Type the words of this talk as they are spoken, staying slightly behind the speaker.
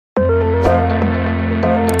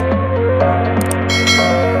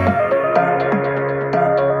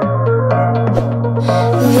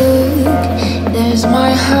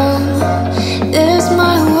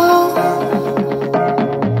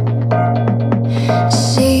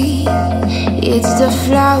It's the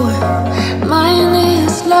flower, mine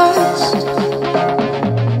is lost.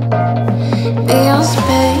 Beyond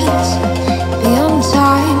space, beyond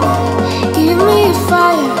time, give me a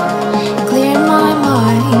fire, clear my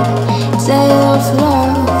mind. Tale of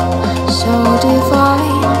love, so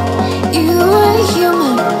divine. You are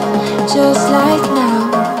human, just like now.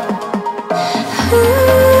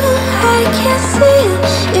 I can see it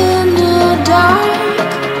in the dark.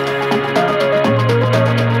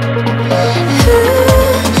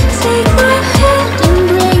 Take my hand and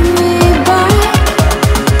bring me back.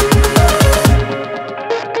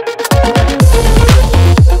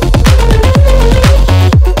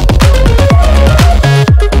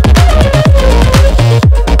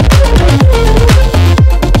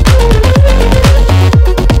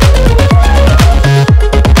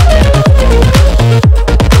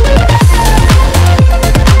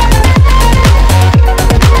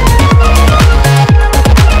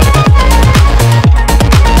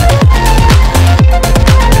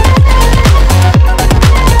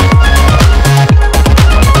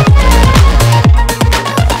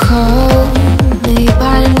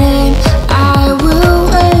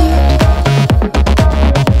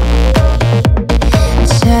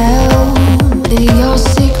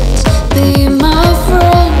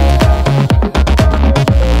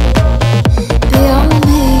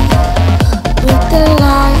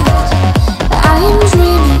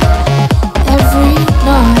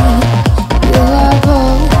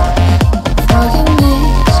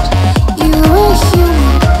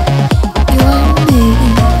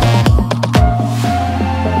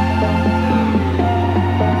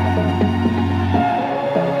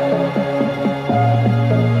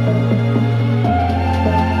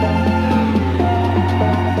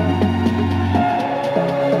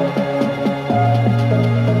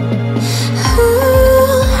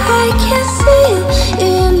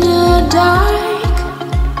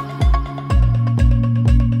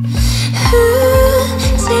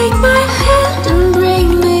 Take my hand and bring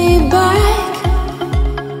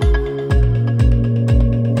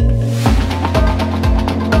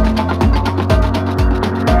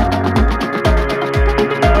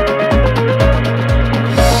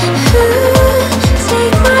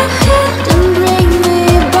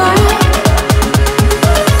me back.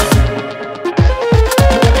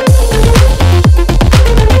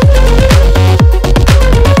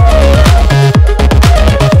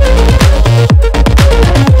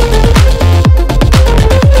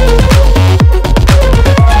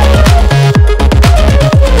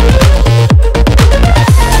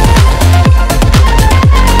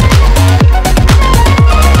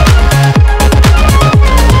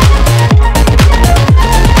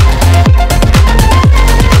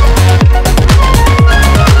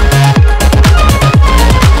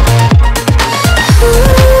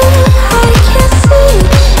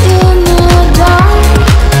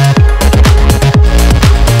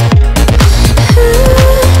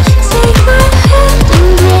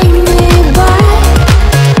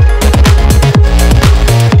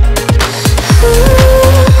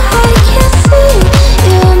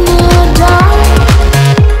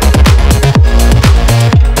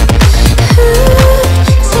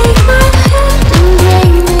 Take my hand and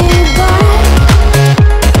bring me back.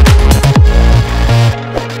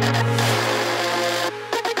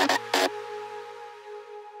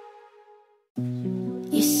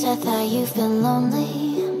 You said that you've been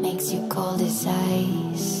lonely, makes you cold as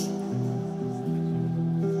ice.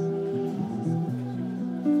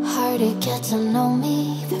 Hard to get to know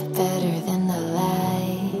me, but better than the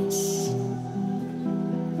lies.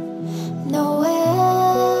 No way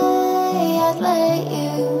I'd let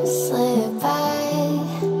you slip by.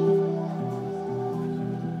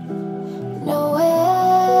 No way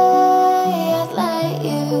I'd let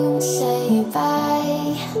you say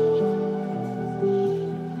bye.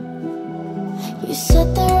 You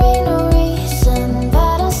said there ain't no reason,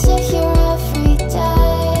 but I'll sit here every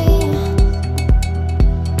day,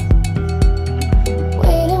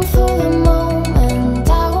 waiting for the moment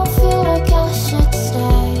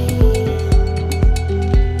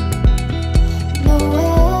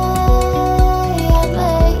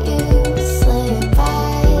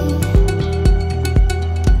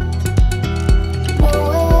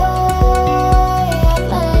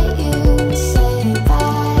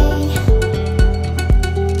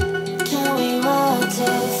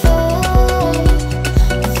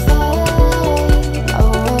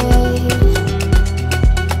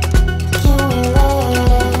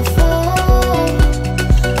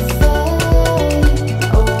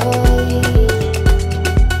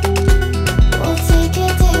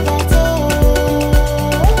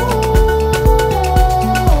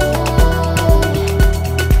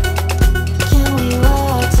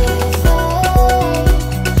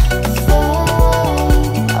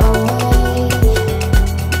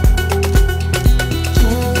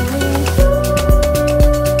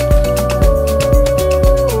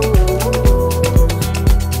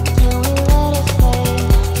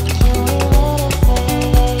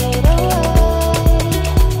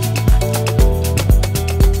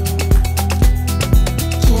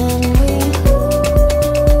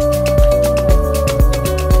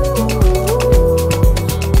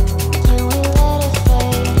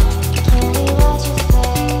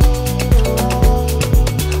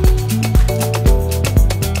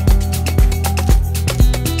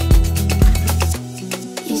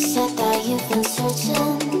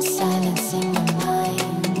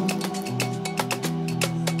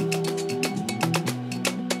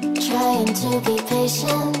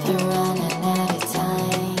conversation.